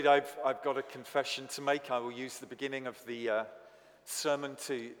I've got a confession to make. I will use the beginning of the sermon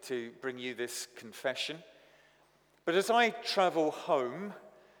to bring you this confession. But as I travel home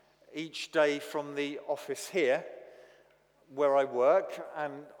each day from the office here, where I work,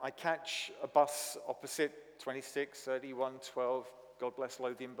 and I catch a bus opposite 26, 31, 12, God bless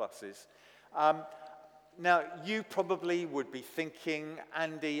Lothian buses. Now, you probably would be thinking,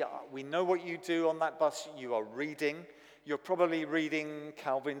 Andy, we know what you do on that bus. You are reading. You're probably reading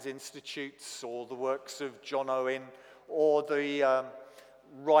Calvin's Institutes or the works of John Owen or the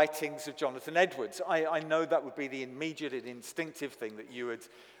writings of Jonathan Edwards. I know that would be the immediate and instinctive thing that you would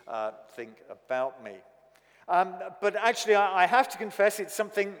think about me. But actually, I have to confess it's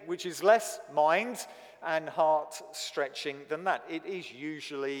something which is less mind and heart stretching than that. It is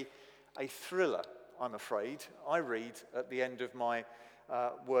usually a thriller, I'm afraid, I read at the end of my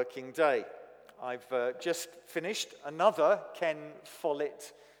working day. I've just finished another Ken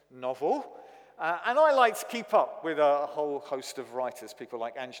Follett novel, and I like to keep up with a whole host of writers, people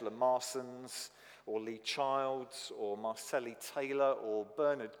like Angela Marsons, or Lee Childs, or Marceli Taylor, or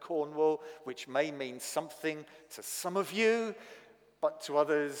Bernard Cornwell, which may mean something to some of you, but to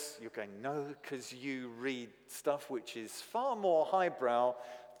others, you're going, no, because you read stuff which is far more highbrow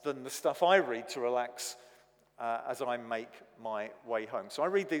than the stuff I read to relax as I make my way home. So I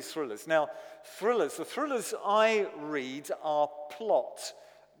read these thrillers. Now, the thrillers I read are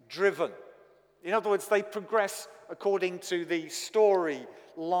plot-driven. In other words, they progress according to the story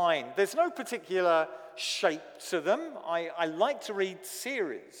line. There's no particular shape to them. I like to read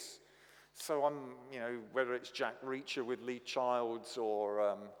series. So I'm, whether it's Jack Reacher with Lee Childs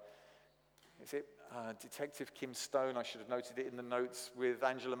or, Detective Kim Stone, I should have noted it in the notes, with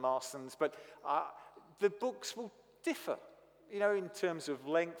Angela Marsons. But the books will differ, in terms of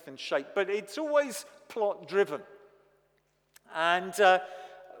length and shape. But it's always plot-driven. And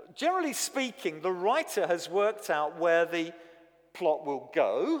generally speaking, the writer has worked out where the plot will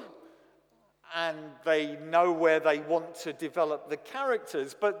go, and they know where they want to develop the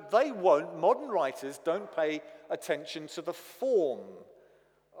characters, but modern writers don't pay attention to the form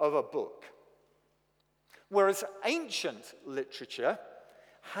of a book. Whereas ancient literature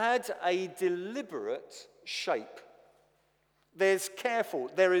had a deliberate shape. There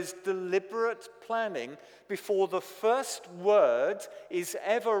is deliberate planning before the first word is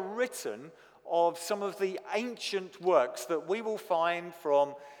ever written of some of the ancient works that we will find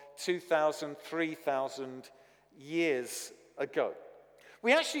from 2,000, 3,000 years ago.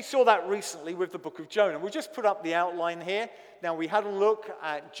 We actually saw that recently with the book of Jonah. We'll just put up the outline here. Now, we had a look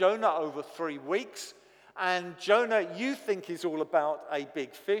at Jonah over 3 weeks, and Jonah, you think, is all about a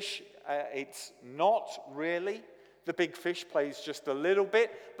big fish. It's not really. The big fish plays just a little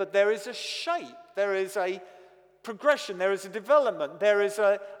bit, but there is a shape, there is a progression, there is a development, there is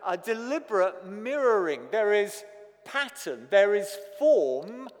a deliberate mirroring, there is pattern, there is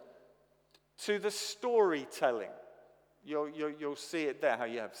form to the storytelling. You'll see it there, how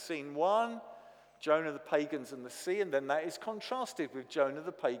you have scene 1, Jonah, the pagans, and the sea, and then that is contrasted with Jonah,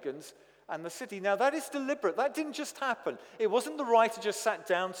 the pagans, and the city. Now, that is deliberate. That didn't just happen. It wasn't the writer just sat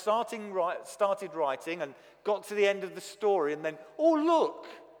down, started writing, and got to the end of the story, and then, oh, look.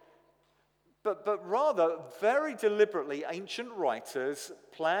 But rather, very deliberately, ancient writers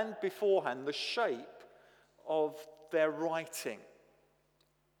planned beforehand the shape of their writing.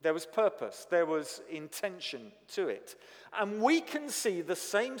 There was purpose, there was intention to it. And we can see the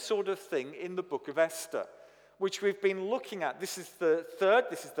same sort of thing in the book of Esther, which we've been looking at. This is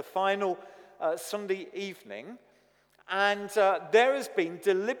the final Sunday evening. And there is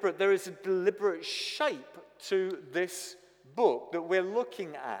a deliberate shape to this book that we're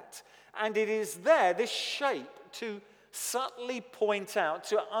looking at. And it is there, this shape, to subtly point out,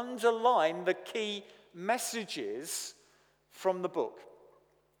 to underline the key messages from the book.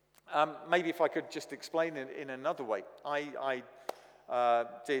 Maybe if I could just explain it in another way. I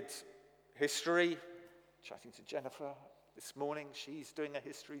did history, chatting to Jennifer this morning. She's doing a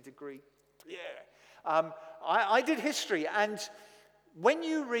history degree. Yeah. I did history, and when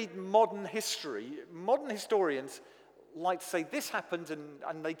you read modern history, modern historians like to say this happened,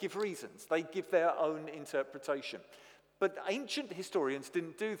 and they give reasons. They give their own interpretation. But ancient historians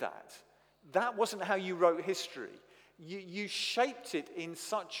didn't do that. That wasn't how you wrote history. You shaped it in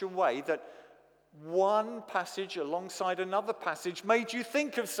such a way that one passage alongside another passage made you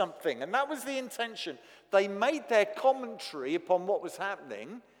think of something, and that was the intention. They made their commentary upon what was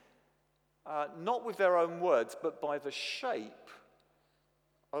happening, not with their own words, but by the shape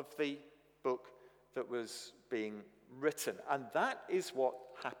of the book that was being written. And that is what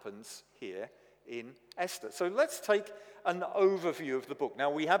happens here in Esther. So let's take an overview of the book. Now,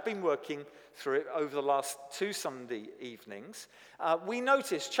 we have been working through it over the last 2 Sunday evenings. We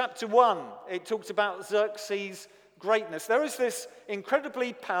noticed chapter 1, it talked about Xerxes' greatness. There is this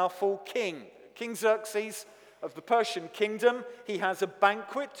incredibly powerful king, King Xerxes of the Persian kingdom. He has a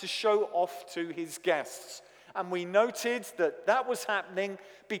banquet to show off to his guests. And we noted that that was happening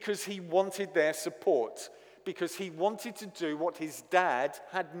because he wanted their support, because he wanted to do what his dad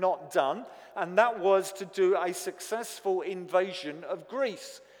had not done, and that was to do a successful invasion of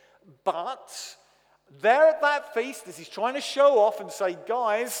Greece. But there at that feast, as he's trying to show off and say,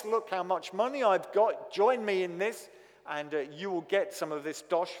 guys, look how much money I've got, join me in this, and you will get some of this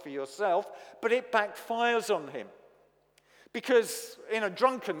dosh for yourself. But it backfires on him, because in a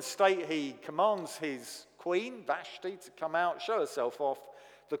drunken state, he commands his queen, Vashti, to come out, show herself off.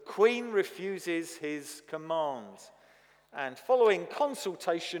 The queen refuses his commands. And following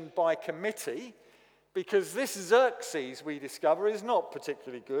consultation by committee, because this Xerxes, we discover, is not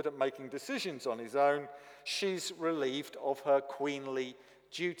particularly good at making decisions on his own, she's relieved of her queenly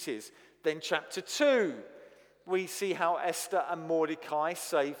duties. Then chapter 2, we see how Esther and Mordecai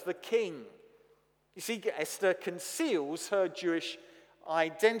save the king. You see, Esther conceals her Jewish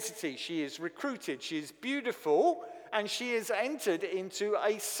identity. She is recruited, she is beautiful, and she is entered into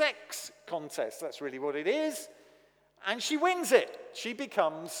a sex contest. That's really what it is. And she wins it. She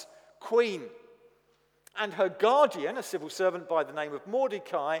becomes queen. And her guardian, a civil servant by the name of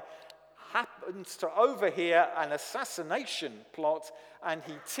Mordecai, happens to overhear an assassination plot, and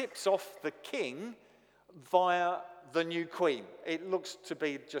he tips off the king via the new queen. It looks to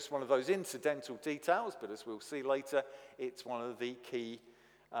be just one of those incidental details, but as we'll see later, it's one of the key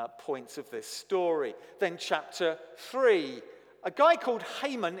points of this story. Then chapter 3, a guy called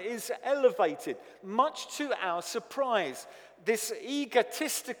Haman is elevated, much to our surprise. This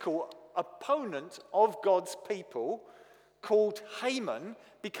egotistical opponent of God's people, called Haman,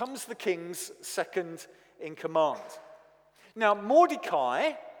 becomes the king's second in command. Now,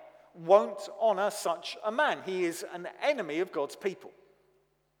 Mordecai won't honor such a man. He is an enemy of God's people.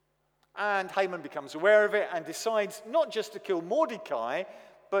 And Haman becomes aware of it and decides not just to kill Mordecai,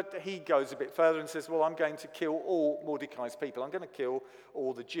 but he goes a bit further and says, well, I'm going to kill all Mordecai's people. I'm going to kill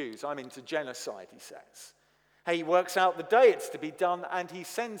all the Jews. I'm into genocide, he says. He works out the day it's to be done, and he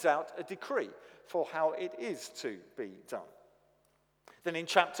sends out a decree for how it is to be done. Then in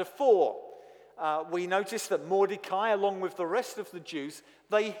chapter 4, we notice that Mordecai, along with the rest of the Jews,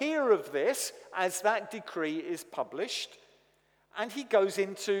 they hear of this as that decree is published, and he goes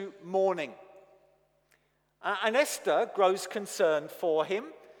into mourning. And Esther grows concerned for him,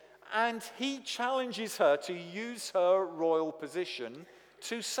 and he challenges her to use her royal position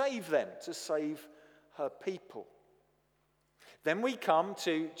to save them, to save her people. Then we come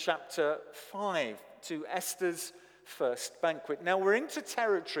to chapter 5, to Esther's first banquet. Now we're into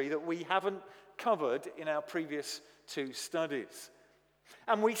territory that we haven't covered in our previous 2 studies.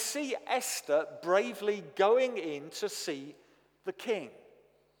 And we see Esther bravely going in to see the king.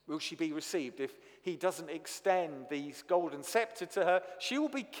 Will she be received? If he doesn't extend the golden scepter to her, she will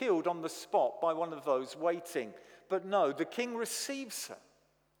be killed on the spot by one of those waiting. But no, the king receives her.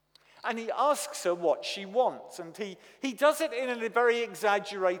 And he asks her what she wants. And he does it in a very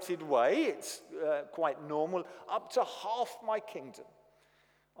exaggerated way. It's quite normal. Up to half my kingdom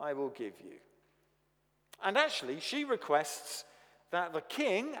I will give you. And actually, she requests that the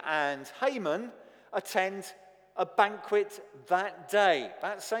king and Haman attend a banquet that day,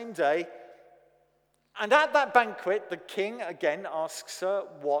 that same day. And at that banquet, the king again asks her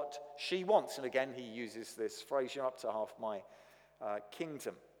what she wants. And again, he uses this phrase, you're up to half my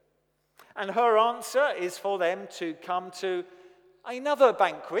kingdom. And her answer is for them to come to another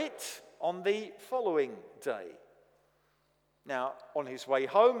banquet on the following day. Now, on his way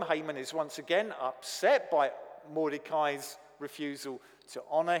home, Haman is once again upset by Mordecai's refusal to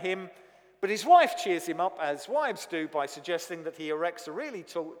honor him. But his wife cheers him up, as wives do, by suggesting that he erects a really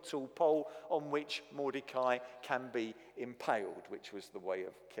tall pole on which Mordecai can be impaled, which was the way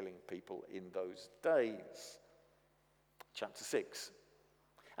of killing people in those days. Chapter 6.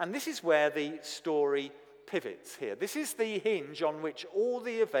 And this is where the story pivots here. This is the hinge on which all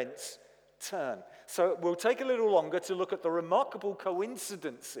the events turn. So we'll take a little longer to look at the remarkable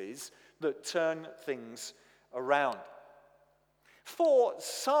coincidences that turn things around. For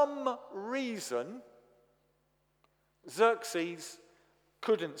some reason, Xerxes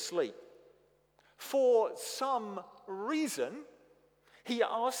couldn't sleep. For some reason, he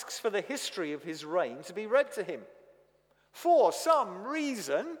asks for the history of his reign to be read to him. For some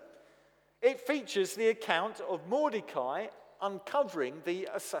reason, it features the account of Mordecai uncovering the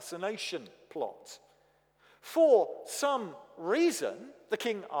assassination plot. For some reason, the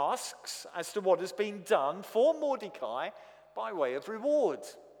king asks as to what has been done for Mordecai by way of reward.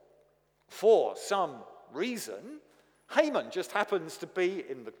 For some reason, Haman just happens to be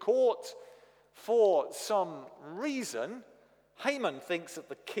in the court. For some reason, Haman thinks that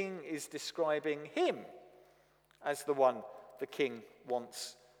the king is describing him as the one the king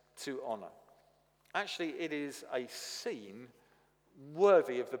wants to honor. Actually, it is a scene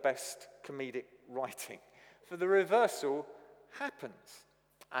worthy of the best comedic writing. For the reversal happens,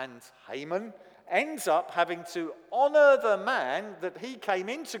 and Haman ends up having to honor the man that he came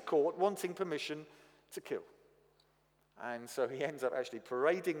into court wanting permission to kill. And so he ends up actually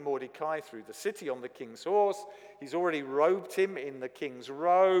parading Mordecai through the city on the king's horse. He's already robed him in the king's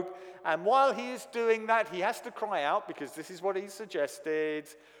robe. And while he is doing that, he has to cry out, because this is what he suggested.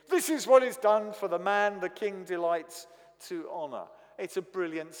 This is what is done for the man the king delights to honor. It's a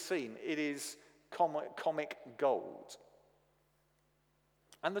brilliant scene. It is comic gold.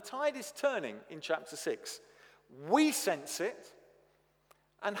 And the tide is turning in chapter 6. We sense it,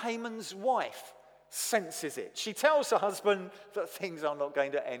 and Haman's wife senses it. She tells her husband that things are not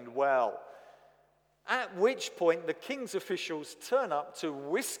going to end well. At which point the king's officials turn up to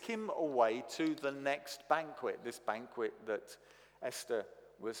whisk him away to the next banquet, this banquet that Esther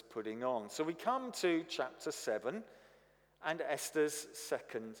was putting on. So we come to chapter 7 and Esther's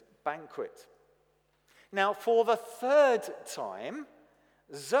second banquet. Now, for the third time,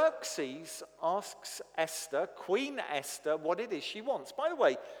 Xerxes asks Esther, Queen Esther, what it is she wants. By the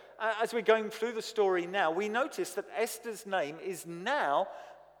way, as we're going through the story now, we notice that Esther's name is now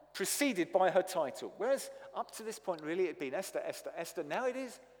preceded by her title. Whereas up to this point, really, it had been Esther, Esther, Esther. Now it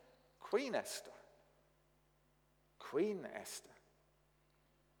is Queen Esther. Queen Esther.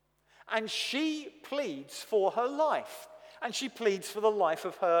 And she pleads for her life. And she pleads for the life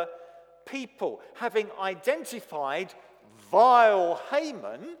of her people, having identified vile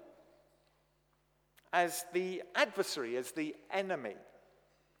Haman as the adversary, as the enemy.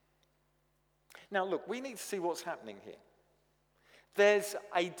 Now, look, we need to see what's happening here. There's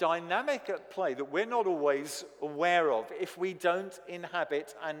a dynamic at play that we're not always aware of if we don't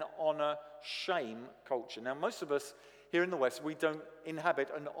inhabit an honor-shame culture. Now, most of us here in the West, we don't inhabit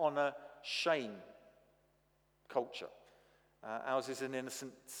an honor-shame culture. Ours is an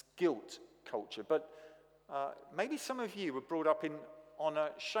innocent guilt culture. But maybe some of you were brought up in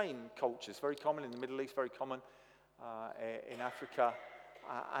honor-shame cultures, very common in the Middle East, very common in Africa,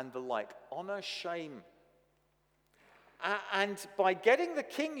 and the like. Honor, shame. And by getting the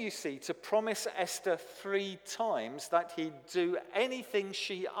king, you see, to promise Esther 3 times that he'd do anything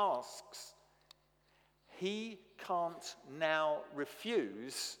she asks, he can't now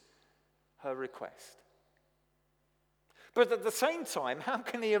refuse her request. But at the same time, how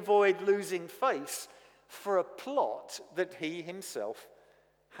can he avoid losing face for a plot that he himself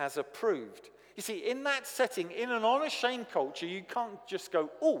has approved? You see, in that setting, in an honor-shame culture, you can't just go,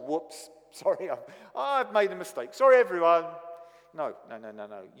 oh, whoops, sorry, I've made a mistake. Sorry, everyone. No.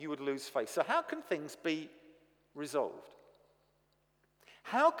 You would lose face. So how can things be resolved?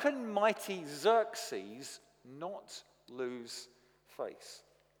 How can mighty Xerxes not lose face?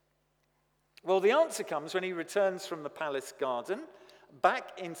 Well, the answer comes when he returns from the palace garden back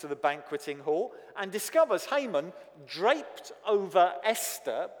into the banqueting hall and discovers Haman draped over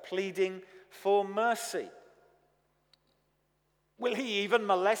Esther, pleading for mercy. Will he even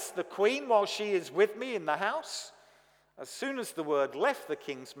molest the queen while she is with me in the house? As soon as the word left the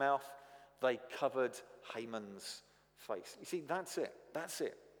king's mouth, they covered Haman's face. You see, that's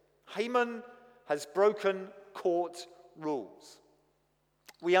it. Haman has broken court rules.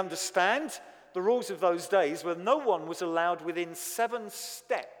 We understand the rules of those days where no one was allowed within 7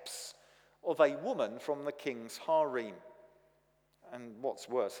 steps of a woman from the king's harem. And what's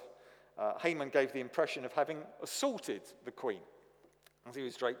worse, Haman gave the impression of having assaulted the queen as he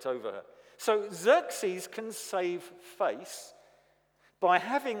was draped over her. So Xerxes can save face by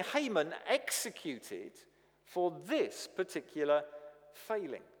having Haman executed for this particular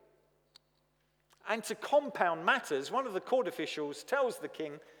failing. And to compound matters, one of the court officials tells the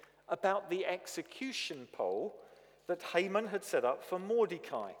king about the execution pole that Haman had set up for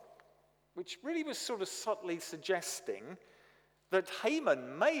Mordecai, which really was sort of subtly suggesting that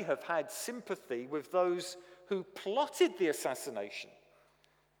Haman may have had sympathy with those who plotted the assassination,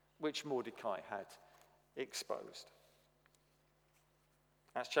 which Mordecai had exposed.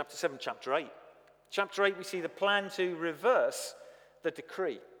 That's chapter 7. Chapter 8. Chapter 8, we see the plan to reverse the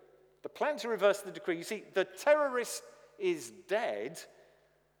decree. The plan to reverse the decree. You see, the terrorist is dead,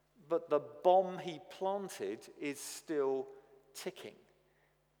 but the bomb he planted is still ticking.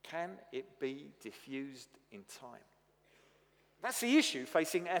 Can it be diffused in time? That's the issue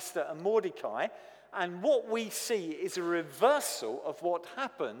facing Esther and Mordecai. And what we see is a reversal of what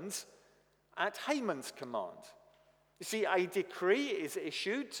happens at Haman's command. You see, a decree is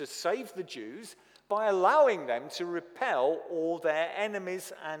issued to save the Jews by allowing them to repel all their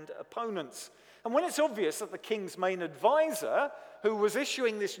enemies and opponents. And when it's obvious that the king's main advisor, who was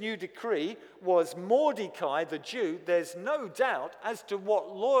issuing this new decree, was Mordecai the Jew, there's no doubt as to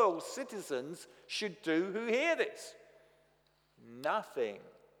what loyal citizens should do who hear this. Nothing.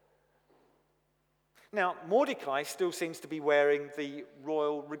 Now, Mordecai still seems to be wearing the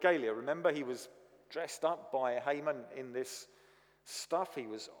royal regalia. Remember, he was dressed up by Haman in this stuff. He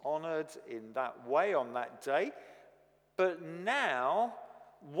was honored in that way on that day. But now,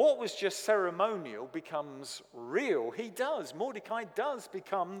 what was just ceremonial becomes real. Mordecai does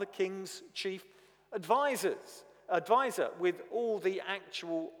become the king's chief advisor with all the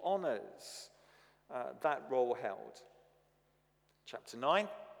actual honors that role held. Chapter 9.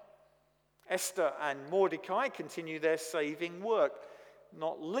 Esther and Mordecai continue their saving work,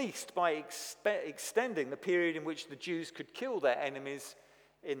 not least by extending the period in which the Jews could kill their enemies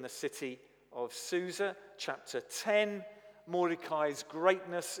in the city of Susa. Chapter 10, Mordecai's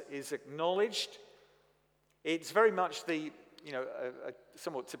greatness is acknowledged. It's very much a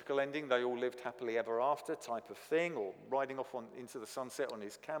somewhat typical ending. They all lived happily ever after type of thing, or riding off into the sunset on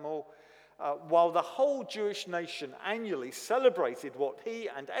his camel. While the whole Jewish nation annually celebrated what he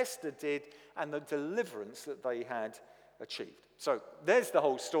and Esther did and the deliverance that they had achieved. So there's the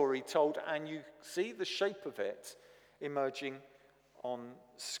whole story told, and you see the shape of it emerging on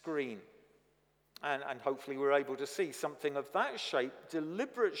screen. And hopefully we're able to see something of that shape,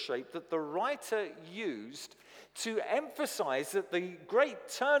 deliberate shape, that the writer used to emphasize that the great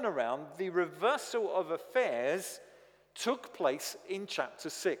turnaround, the reversal of affairs, took place in chapter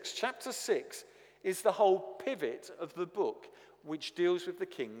 6. Chapter 6 is the whole pivot of the book, which deals with the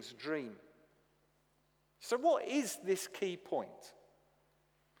king's dream. So what is this key point?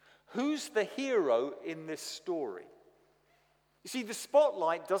 Who's the hero in this story? You see, the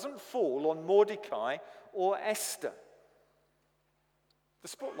spotlight doesn't fall on Mordecai or Esther. The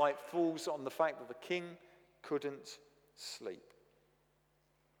spotlight falls on the fact that the king couldn't sleep.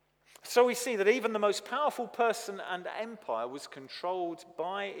 So we see that even the most powerful person and empire was controlled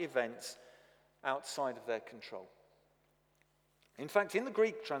by events outside of their control. In fact, in the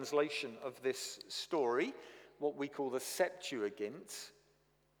Greek translation of this story, what we call the Septuagint,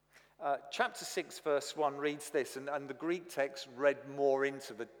 chapter 6, verse 1 reads this, and the Greek text read more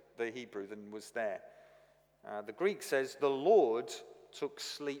into the Hebrew than was there. The Greek says, "The Lord took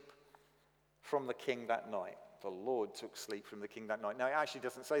sleep from the king that night." The Lord took sleep from the king that night. Now, it actually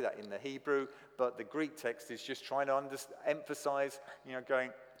doesn't say that in the Hebrew, but the Greek text is just trying to emphasize,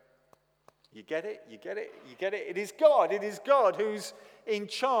 going, you get it, you get it, you get it. It is God who's in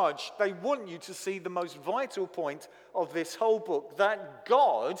charge. They want you to see the most vital point of this whole book, that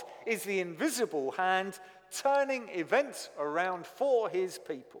God is the invisible hand turning events around for his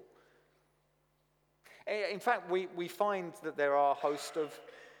people. In fact, we find that there are a host of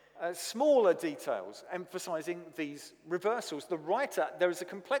smaller details emphasizing these reversals. There is a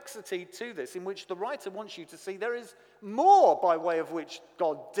complexity to this in which the writer wants you to see there is more by way of which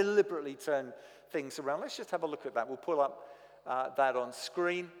God deliberately turned things around. Let's just have a look at that. We'll pull up that on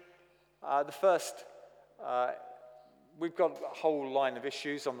screen. We've got a whole line of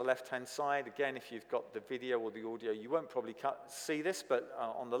issues on the left-hand side. Again, if you've got the video or the audio, you won't probably see this, but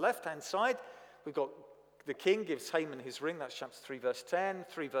on the left-hand side, we've got the king gives Haman his ring. That's chapter 3, verse 10.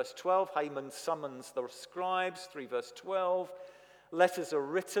 3, verse 12, Haman summons the scribes. 3, verse 12, letters are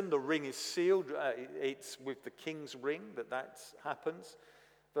written. The ring is sealed. It's with the king's ring that happens.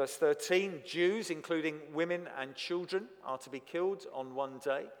 Verse 13, Jews, including women and children, are to be killed on one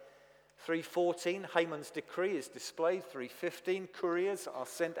day. 3:14, Haman's decree is displayed. 3:15, couriers are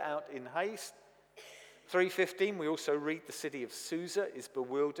sent out in haste. 3:15, we also read the city of Susa is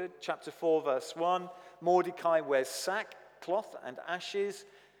bewildered. Chapter 4, verse 1, Mordecai wears sackcloth and ashes.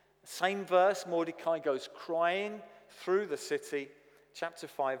 Same verse, Mordecai goes crying through the city. Chapter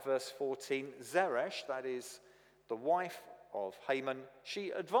 5, verse 14, Zeresh, that is the wife of Haman,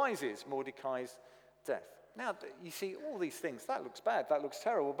 she advises Mordecai's death. Now, you see all these things. That looks bad, that looks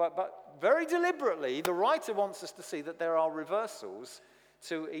terrible, but very deliberately, the writer wants us to see that there are reversals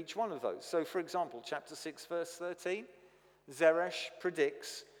to each one of those. So, for example, chapter 6, verse 13, Zeresh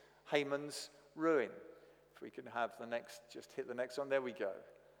predicts Haman's ruin. If we can have just hit the next one, there we go.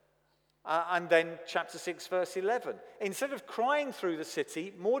 And then chapter 6, verse 11, instead of crying through the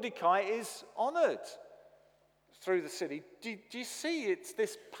city, Mordecai is honored. through the city, do you see it's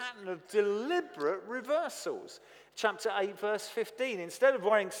this pattern of deliberate reversals? Chapter 8, verse 15. Instead of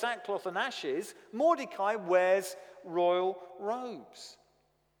wearing sackcloth and ashes, Mordecai wears royal robes.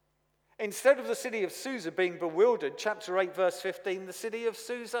 Instead of the city of Susa being bewildered, chapter 8, verse 15, the city of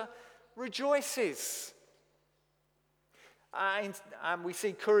Susa rejoices. And we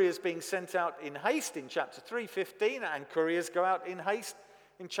see couriers being sent out in haste in chapter 3:15, and couriers go out in haste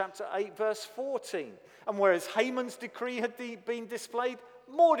in chapter 8, verse 14. And whereas Haman's decree had been displayed,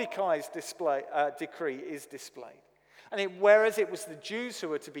 Mordecai's decree is displayed. And whereas it was the Jews who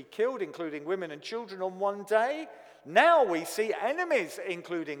were to be killed, including women and children, on one day, now we see enemies,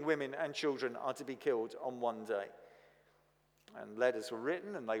 including women and children, are to be killed on one day. And letters were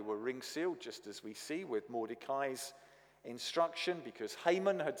written, and they were ring-sealed, just as we see with Mordecai's instruction, because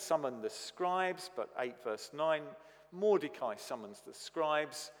Haman had summoned the scribes. But 8 verse 9, Mordecai summons the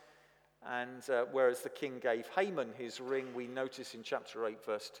scribes. And whereas the king gave Haman his ring, we notice in chapter 8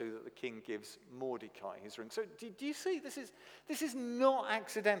 verse 2 that the king gives Mordecai his ring. So do you see, this is not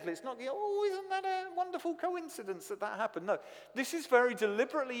accidental. It's not, isn't that a wonderful coincidence that happened? No, this is very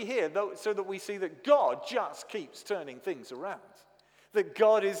deliberately here, so that we see that God just keeps turning things around. That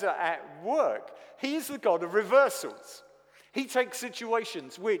God is at work. He is the God of reversals. He takes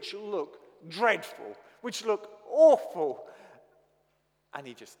situations which look dreadful, which look awful, and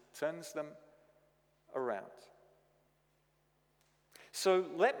he just turns them around. So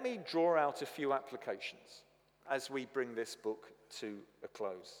let me draw out a few applications as we bring this book to a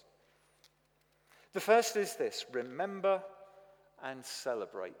close. The first is this: remember and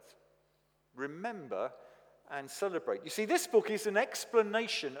celebrate. Remember and celebrate. You see, this book is an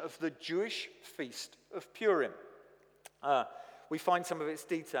explanation of the Jewish feast of Purim. We find some of its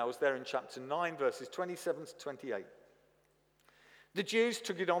details there in chapter 9, verses 27 to 28. The Jews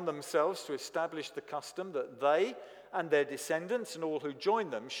took it on themselves to establish the custom that they and their descendants and all who join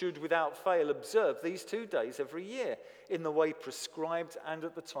them should without fail observe these 2 days every year in the way prescribed and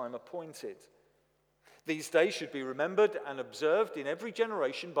at the time appointed. These days should be remembered and observed in every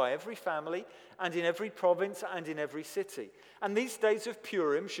generation by every family and in every province and in every city. And these days of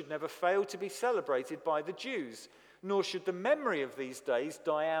Purim should never fail to be celebrated by the Jews, nor should the memory of these days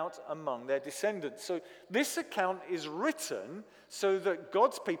die out among their descendants. So this account is written so that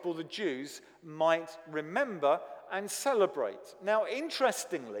God's people, the Jews, might remember and celebrate. Now,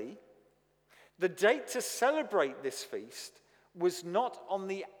 interestingly, the date to celebrate this feast was not on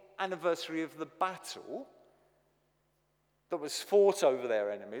the anniversary of the battle that was fought over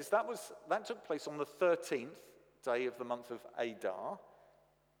their enemies. That took place on the 13th day of the month of Adar.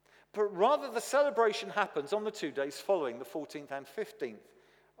 But rather, the celebration happens on the 2 days following, the 14th and 15th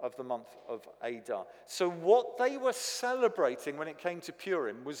of the month of Adar. So what they were celebrating when it came to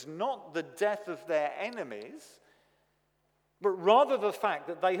Purim was not the death of their enemies, but rather the fact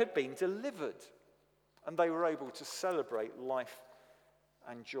that they had been delivered and they were able to celebrate life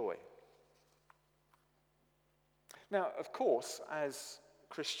and joy. Now, of course, as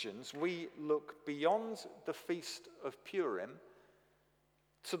Christians, we look beyond the Feast of Purim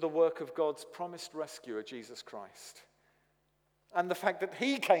to the work of God's promised rescuer, Jesus Christ, and the fact that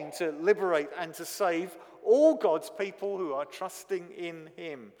he came to liberate and to save all God's people who are trusting in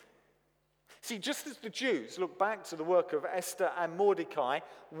him. See, just as the Jews look back to the work of Esther and Mordecai,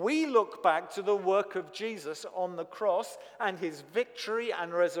 we look back to the work of Jesus on the cross and his victory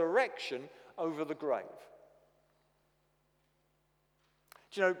and resurrection over the grave.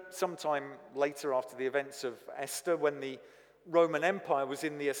 Do you know, sometime later after the events of Esther, when the Roman Empire was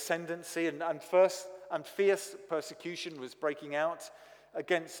in the ascendancy and fierce persecution was breaking out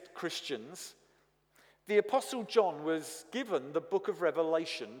against Christians, the Apostle John was given the book of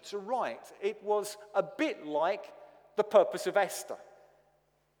Revelation to write. It was a bit like the purpose of Esther.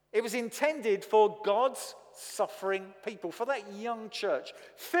 It was intended for God's suffering people, for that young church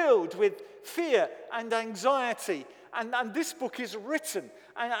filled with fear and anxiety. And this book is written.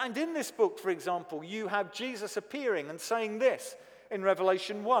 And in this book, for example, you have Jesus appearing and saying this in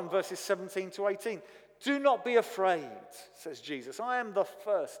Revelation 1, verses 17 to 18. Do not be afraid, says Jesus. I am the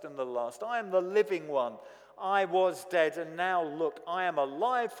first and the last. I am the living one. I was dead, and now look, I am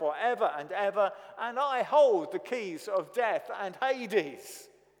alive forever and ever, and I hold the keys of death and Hades.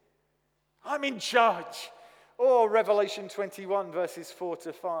 I'm in charge. Or Revelation 21, verses 4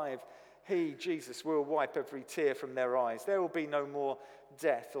 to 5. He, Jesus, will wipe every tear from their eyes. There will be no more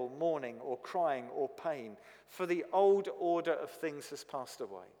death or mourning or crying or pain, for the old order of things has passed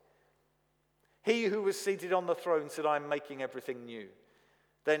away. He who was seated on the throne said, I am making everything new.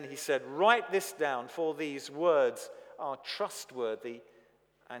 Then he said, write this down, for these words are trustworthy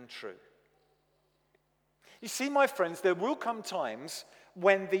and true. You see, my friends, there will come times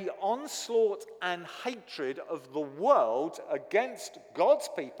when the onslaught and hatred of the world against God's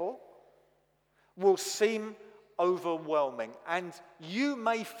people will seem overwhelming. And you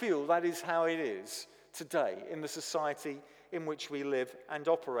may feel that is how it is today in the society in which we live and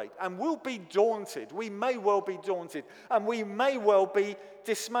operate. And we'll be daunted. We may well be daunted. And we may well be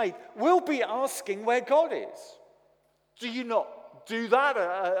dismayed. We'll be asking where God is. Do you not do that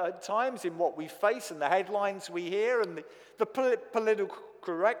at times in what we face and the headlines we hear and the political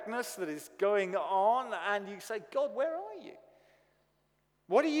correctness that is going on? And you say, God, where are you?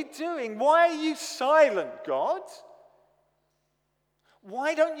 What are you doing? Why are you silent, God?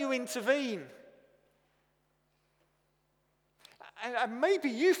 Why don't you intervene? And maybe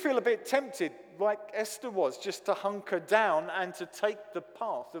you feel a bit tempted, like Esther was, just to hunker down and to take the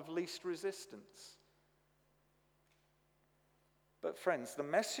path of least resistance. But friends, the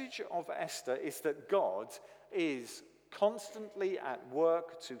message of Esther is that God is constantly at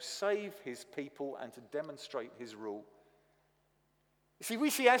work to save his people and to demonstrate his rule. You see,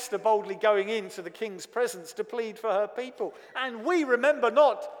 we see Esther boldly going into the king's presence to plead for her people. And we remember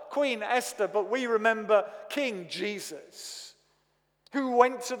not Queen Esther, but we remember King Jesus, who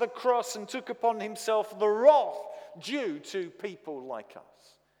went to the cross and took upon himself the wrath due to people like us.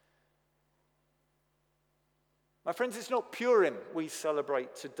 My friends, it's not Purim we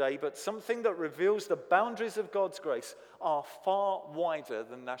celebrate today, but something that reveals the boundaries of God's grace are far wider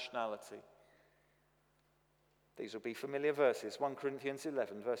than nationality. These will be familiar verses, 1 Corinthians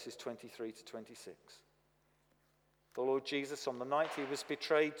 11, verses 23 to 26. The Lord Jesus, on the night he was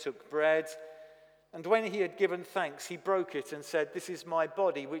betrayed, took bread, and when he had given thanks, he broke it and said, "This is my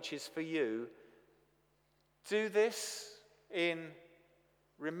body, which is for you. Do this in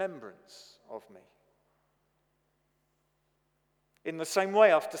remembrance of me." In the same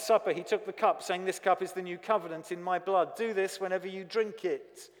way, after supper, he took the cup, saying, "This cup is the new covenant in my blood. Do this whenever you drink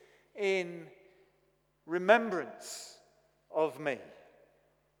it in remembrance of me.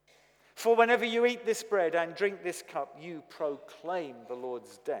 For whenever you eat this bread and drink this cup, you proclaim the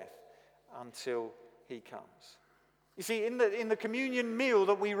Lord's death until he comes." You see, in the communion meal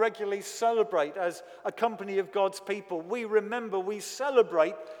that we regularly celebrate as a company of God's people, we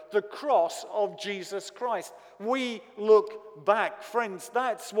celebrate the cross of Jesus Christ. We look back. Friends,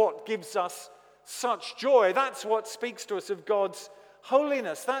 that's what gives us such joy. That's what speaks to us of God's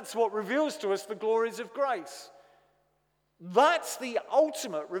holiness. That's what reveals to us the glories of grace. That's the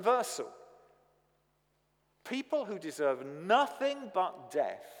ultimate reversal. People who deserve nothing but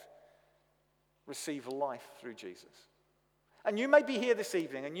death receive life through Jesus. And you may be here this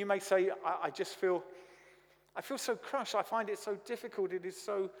evening and you may say, I feel so crushed. I find it so difficult. It is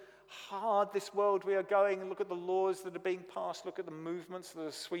so hard, this world we are going. And look at the laws that are being passed. Look at the movements that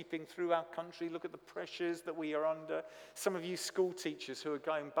are sweeping through our country. Look at the pressures that we are under. Some of you school teachers who are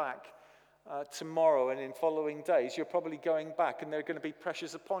going back tomorrow and in following days, you're probably going back and there are going to be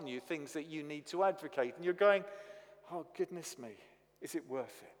pressures upon you, things that you need to advocate. And you're going, oh, goodness me, is it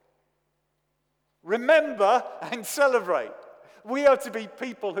worth it? Remember and celebrate. We are to be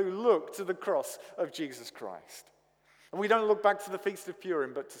people who look to the cross of Jesus Christ. And we don't look back to the Feast of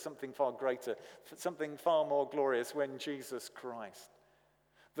Purim, but to something far greater, something far more glorious, when Jesus Christ,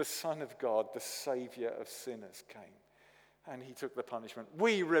 the Son of God, the Savior of sinners, came. And he took the punishment.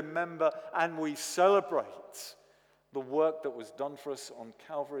 We remember and we celebrate the work that was done for us on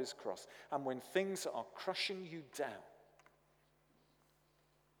Calvary's cross. And when things are crushing you down,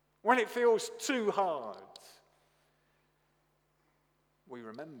 when it feels too hard, we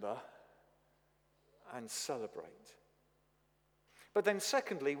remember and celebrate. But then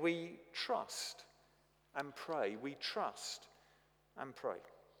secondly, we trust and pray. We trust and pray.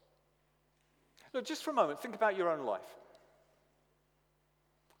 Look, just for a moment, think about your own life.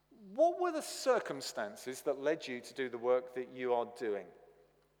 What were the circumstances that led you to do the work that you are doing?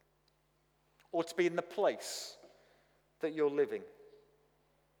 Or to be in the place that you're living?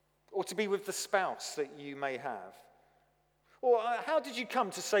 Or to be with the spouse that you may have? Or how did you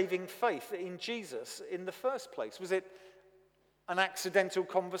come to saving faith in Jesus in the first place? Was it an accidental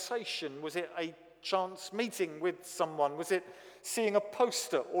conversation? Was it a chance meeting with someone? Was it seeing a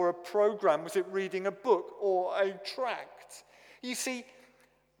poster or a program? Was it reading a book or a tract? You see,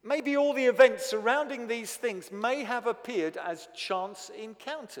 maybe all the events surrounding these things may have appeared as chance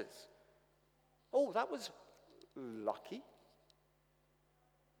encounters. Oh, that was lucky.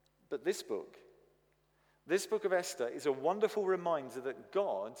 But this book of Esther is a wonderful reminder that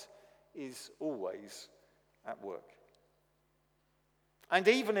God is always at work. And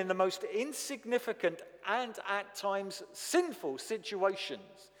even in the most insignificant and at times sinful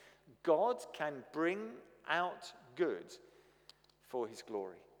situations, God can bring out good for his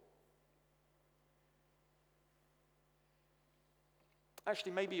glory.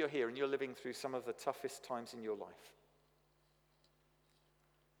 Actually, maybe you're here and you're living through some of the toughest times in your life.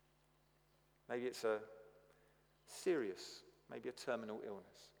 Maybe it's a serious, maybe a terminal illness.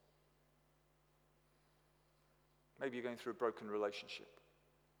 Maybe you're going through a broken relationship.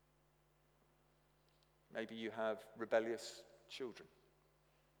 Maybe you have rebellious children.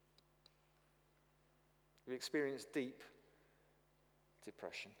 You experience deep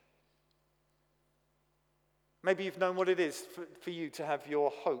depression. Maybe you've known what it is for you to have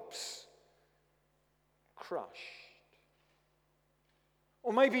your hopes crushed.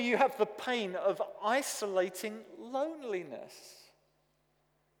 Or maybe you have the pain of isolating loneliness.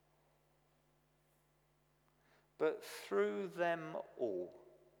 But through them all,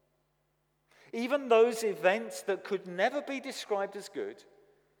 even those events that could never be described as good,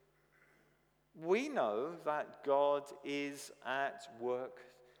 we know that God is at work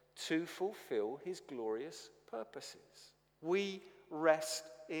to fulfill his glorious purposes. We rest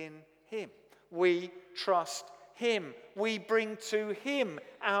in him. We trust him. We bring to him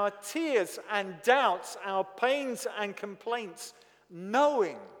our tears and doubts, our pains and complaints,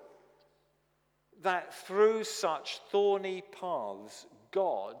 knowing that through such thorny paths,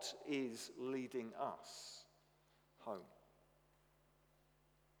 God is leading us home.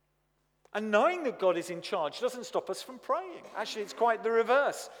 And knowing that God is in charge doesn't stop us from praying. Actually, it's quite the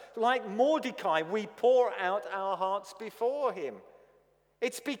reverse. Like Mordecai, we pour out our hearts before him.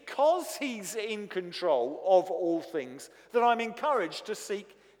 It's because he's in control of all things that I'm encouraged to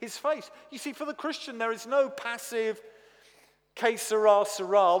seek his face. You see, for the Christian, there is no passive, que sera,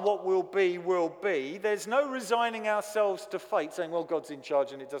 sera, what will be, will be. There's no resigning ourselves to fate, saying, well, God's in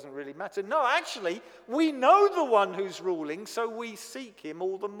charge and it doesn't really matter. No, actually, we know the one who's ruling, so we seek him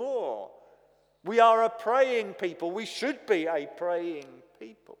all the more. We are a praying people. We should be a praying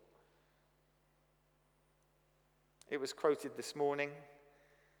people. It was quoted this morning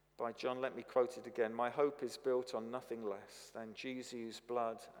by John. Let me quote it again. My hope is built on nothing less than Jesus'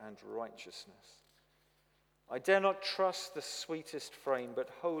 blood and righteousness. I dare not trust the sweetest frame, but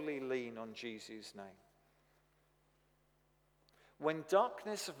wholly lean on Jesus' name. When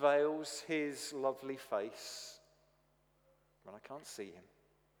darkness veils his lovely face, when I can't see him,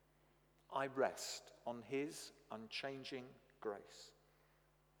 I rest on his unchanging grace.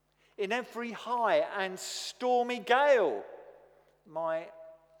 In every high and stormy gale, my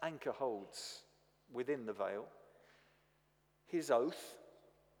anchor holds within the veil his oath,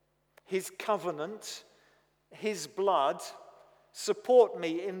 his covenant, his blood support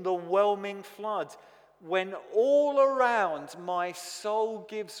me in the whelming flood. When all around my soul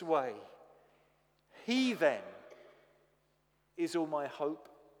gives way, he then is all my hope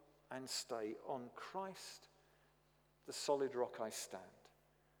and stay. On Christ, the solid rock I stand.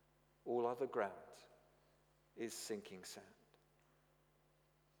 All other ground is sinking sand.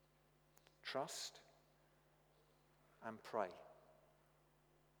 Trust and pray.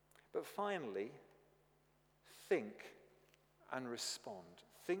 But finally, think and respond.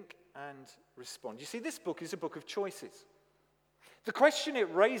 Think and respond. You see, this book is a book of choices. The question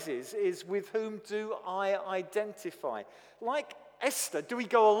it raises is, with whom do I identify? Like Esther, do we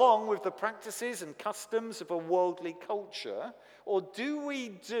go along with the practices and customs of a worldly culture, or do we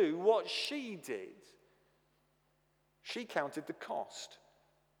do what she did? She counted the cost.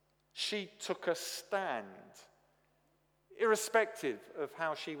 She took a stand, irrespective of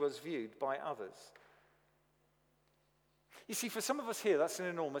how she was viewed by others. You see, for some of us here, that's an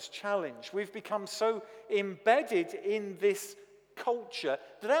enormous challenge. We've become so embedded in this culture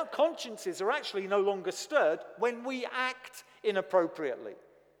that our consciences are actually no longer stirred when we act inappropriately.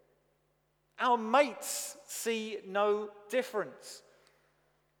 Our mates see no difference.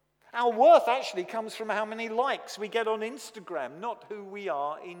 Our worth actually comes from how many likes we get on Instagram, not who we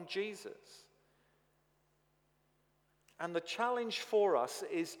are in Jesus. And the challenge for us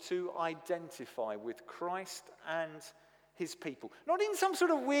is to identify with Christ and his people. Not in some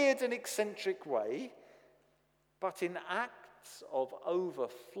sort of weird and eccentric way, but in acts of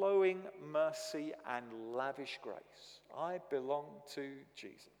overflowing mercy and lavish grace. I belong to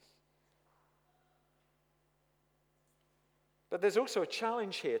Jesus. But there's also a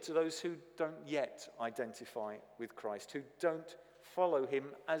challenge here to those who don't yet identify with Christ, who don't follow him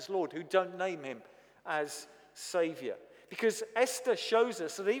as Lord, who don't name him as Savior. Because Esther shows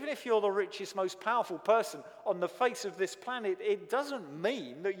us that even if you're the richest, most powerful person on the face of this planet, it doesn't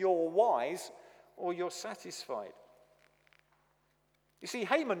mean that you're wise or you're satisfied. You see,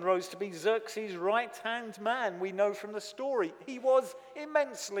 Haman rose to be Xerxes' right-hand man, we know from the story. He was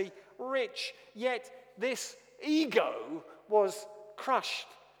immensely rich, yet this ego was crushed.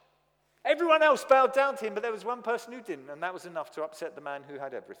 Everyone else bowed down to him, but there was one person who didn't, and that was enough to upset the man who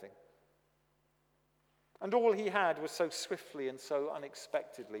had everything. And all he had was so swiftly and so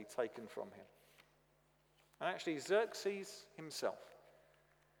unexpectedly taken from him. And actually, Xerxes himself,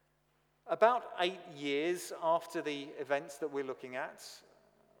 about 8 years after the events that we're looking at,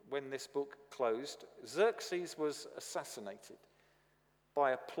 when this book closed, Xerxes was assassinated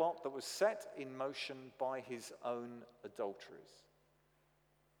by a plot that was set in motion by his own adulterers.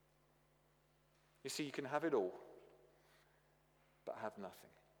 You see, you can have it all, but have nothing.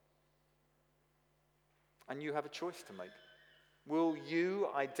 And you have a choice to make. Will you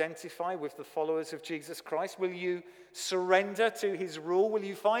identify with the followers of Jesus Christ? Will you surrender to his rule? Will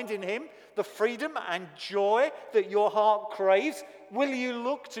you find in him the freedom and joy that your heart craves? Will you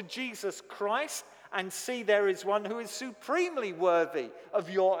look to Jesus Christ and see there is one who is supremely worthy of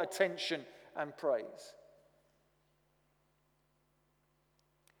your attention and praise?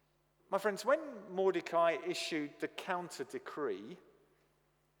 My friends, when Mordecai issued the counter decree,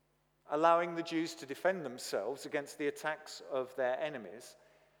 allowing the Jews to defend themselves against the attacks of their enemies,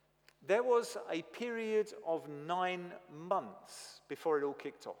 there was a period of 9 months before it all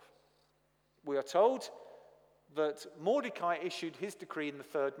kicked off. We are told that Mordecai issued his decree in the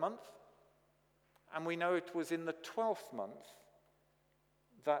 3rd month, and we know it was in the 12th month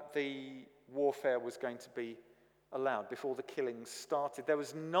that the warfare was going to be allowed, before the killings started. There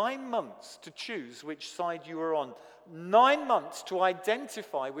was 9 months to choose which side you were on. 9 months to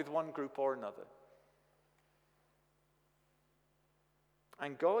identify with one group or another.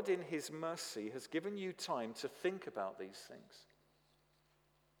 And God, in his mercy, has given you time to think about these things,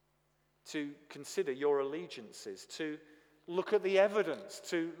 to consider your allegiances, to look at the evidence,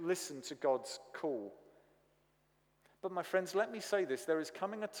 to listen to God's call. But my friends, let me say this, there's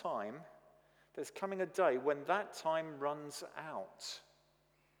coming a day when that time runs out.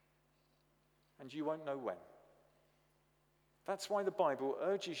 And you won't know when. That's why the Bible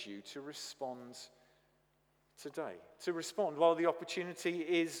urges you to respond today. To respond while the opportunity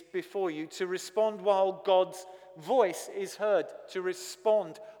is before you. To respond while God's voice is heard. To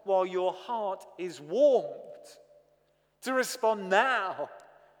respond while your heart is warmed. To respond now.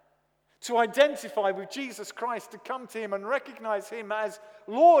 To identify with Jesus Christ, to come to him and recognize him as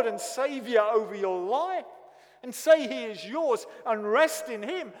Lord and Savior over your life, and say he is yours, and rest in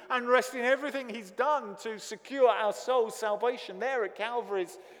him, and rest in everything he's done to secure our soul's salvation there at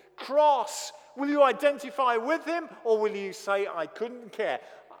Calvary's cross. Will you identify with him, or will you say, I couldn't care?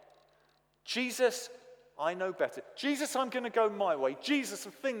 Jesus, I know better. Jesus, I'm going to go my way. Jesus, the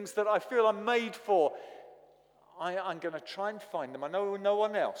things that I feel I'm made for, I'm going to try and find them. I know no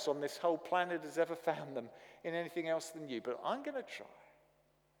one else on this whole planet has ever found them in anything else than you, but I'm going to try.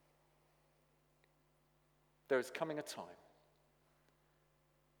 There is coming a time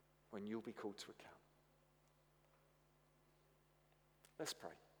when you'll be called to account. Let's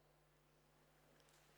pray.